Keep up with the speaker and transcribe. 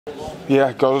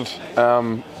Yeah, good. I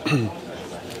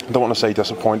don't want to say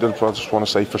disappointed, but I just want to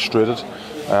say frustrated.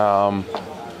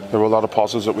 There were a lot of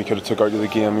positives that we could have took out of the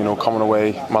game. You know, coming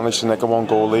away, managed to nick a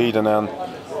 1-goal lead, and then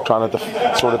trying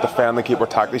to sort of defend and keep our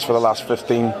tactics for the last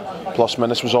 15 plus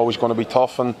minutes was always going to be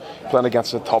tough. And playing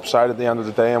against the top side at the end of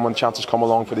the day, and when chances come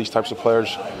along for these types of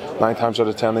players, 9 times out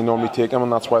of 10 they normally take them,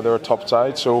 and that's why they're a top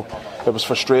side. So it was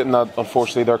frustrating that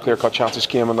unfortunately their clear-cut chances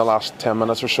came in the last 10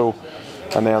 minutes or so,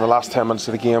 and then the last 10 minutes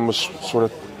of the game was sort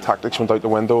of tactics went out the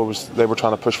window. They were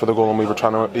trying to push for the goal and we were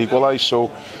trying to equalise.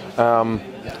 So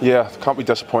yeah, can't be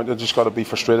disappointed. Just got to be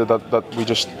frustrated that we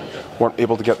just weren't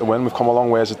able to get the win. We've come a long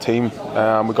way as a team.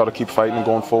 We've got to keep fighting and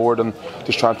going forward and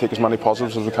just try and take as many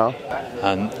positives as we can.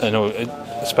 And I know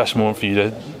especially more for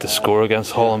you to score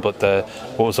against Holland, but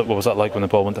what was that like when the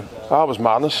ball went in? It was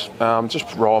madness.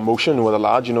 Just raw emotion with the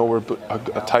lads. You know, we're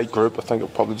a tight group. I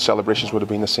think probably the celebrations would have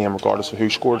been the same regardless of who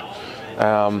scored.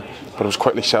 But it was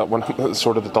quickly set when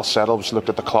sort of the dust settled. I just looked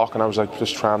at the clock and I was like,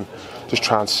 just try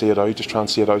and see it out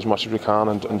as much as we can,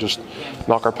 and just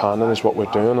knock our pan in is what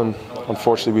we're doing. And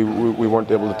unfortunately, we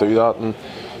weren't able to do that.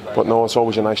 But no, it's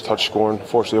always a nice touch scoring.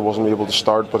 Fortunately, I wasn't able to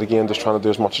start, but again, just trying to do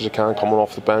as much as I can coming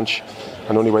off the bench.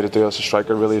 And the only way to do it as a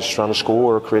striker really is trying to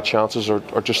score or create chances or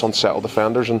just unsettle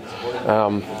defenders. And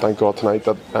thank God tonight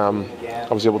that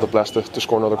I was able to bless to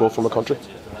score another goal for my country.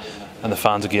 And the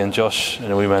fans again, Josh, you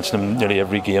know, we mention them nearly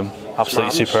every game.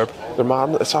 Absolutely superb. They're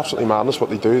mad. It's absolutely madness what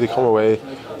they do. They come away,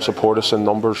 support us in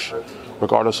numbers,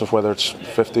 regardless of whether it's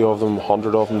 50 of them,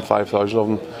 100 of them, 5,000 of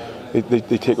them.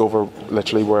 They take over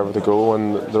literally wherever they go,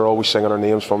 and they're always singing our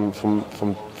names from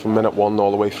minute one all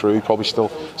the way through. Probably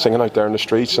still singing out there in the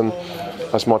streets. And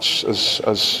as much as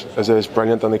it is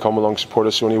brilliant, and they come along support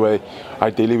us, the only way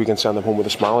ideally we can send them home with a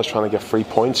smile is trying to get 3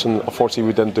 points. And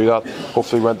unfortunately we didn't do that.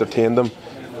 Hopefully we entertained them.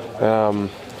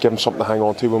 Give them something to hang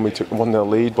on to when we took the 1-0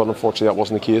 lead, but unfortunately that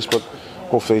wasn't the case. But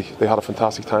hopefully they had a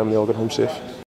fantastic time and they all got home safe.